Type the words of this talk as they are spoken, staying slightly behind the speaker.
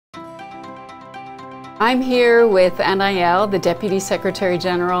I'm here with Anaël, the Deputy Secretary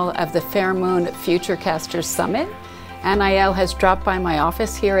General of the Fairmoon Futurecasters Summit. Anaël has dropped by my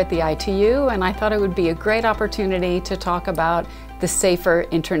office here at the ITU, and I thought it would be a great opportunity to talk about the Safer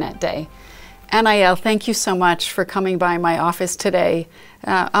Internet Day. Anaël, thank you so much for coming by my office today.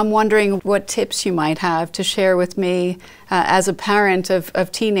 I'm wondering what tips you might have to share with me as a parent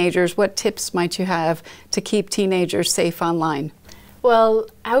of teenagers. What tips might you have to keep teenagers safe online? Well,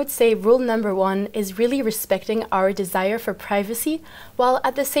 I would say rule number one is really respecting our desire for privacy, while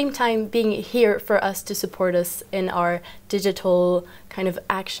at the same time being here for us to support us in our digital kind of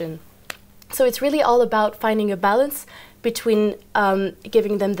action. So it's really all about finding a balance between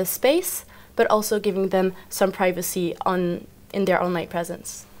giving them the space, but also giving them some privacy in their online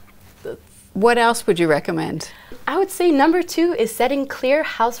presence. What else would you recommend? I would say number two is setting clear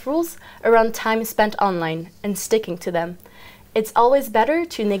house rules around time spent online and sticking to them. It's always better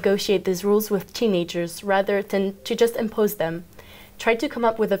to negotiate these rules with teenagers rather than to just impose them. Try to come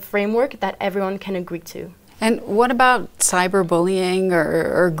up with a framework that everyone can agree to. And what about cyberbullying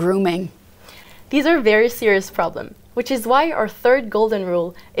or grooming? These are very serious problems, which is why our third golden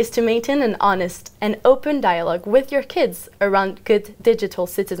rule is to maintain an honest and open dialogue with your kids around good digital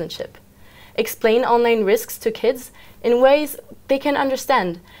citizenship. Explain online risks to kids in ways they can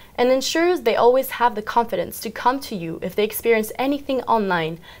understand, and ensures they always have the confidence to come to you if they experience anything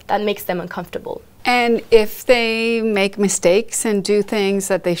online that makes them uncomfortable. And if they make mistakes and do things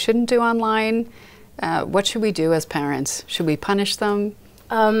that they shouldn't do online, what should we do as parents? Should we punish them?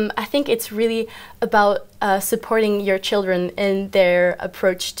 I think it's really about supporting your children in their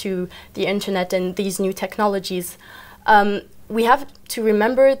approach to the internet and these new technologies. We have to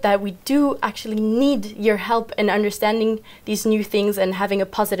remember that we do actually need your help in understanding these new things and having a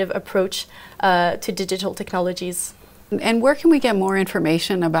positive approach to digital technologies. And where can we get more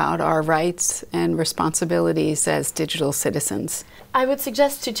information about our rights and responsibilities as digital citizens? I would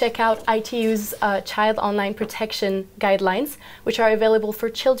suggest to check out ITU's Child Online Protection Guidelines, which are available for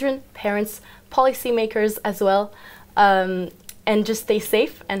children, parents, policymakers as well, and just stay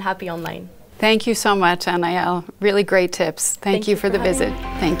safe and happy online. Thank you so much, Anaël. Really great tips. Thank you for the visit.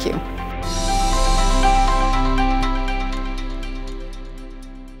 Thank you.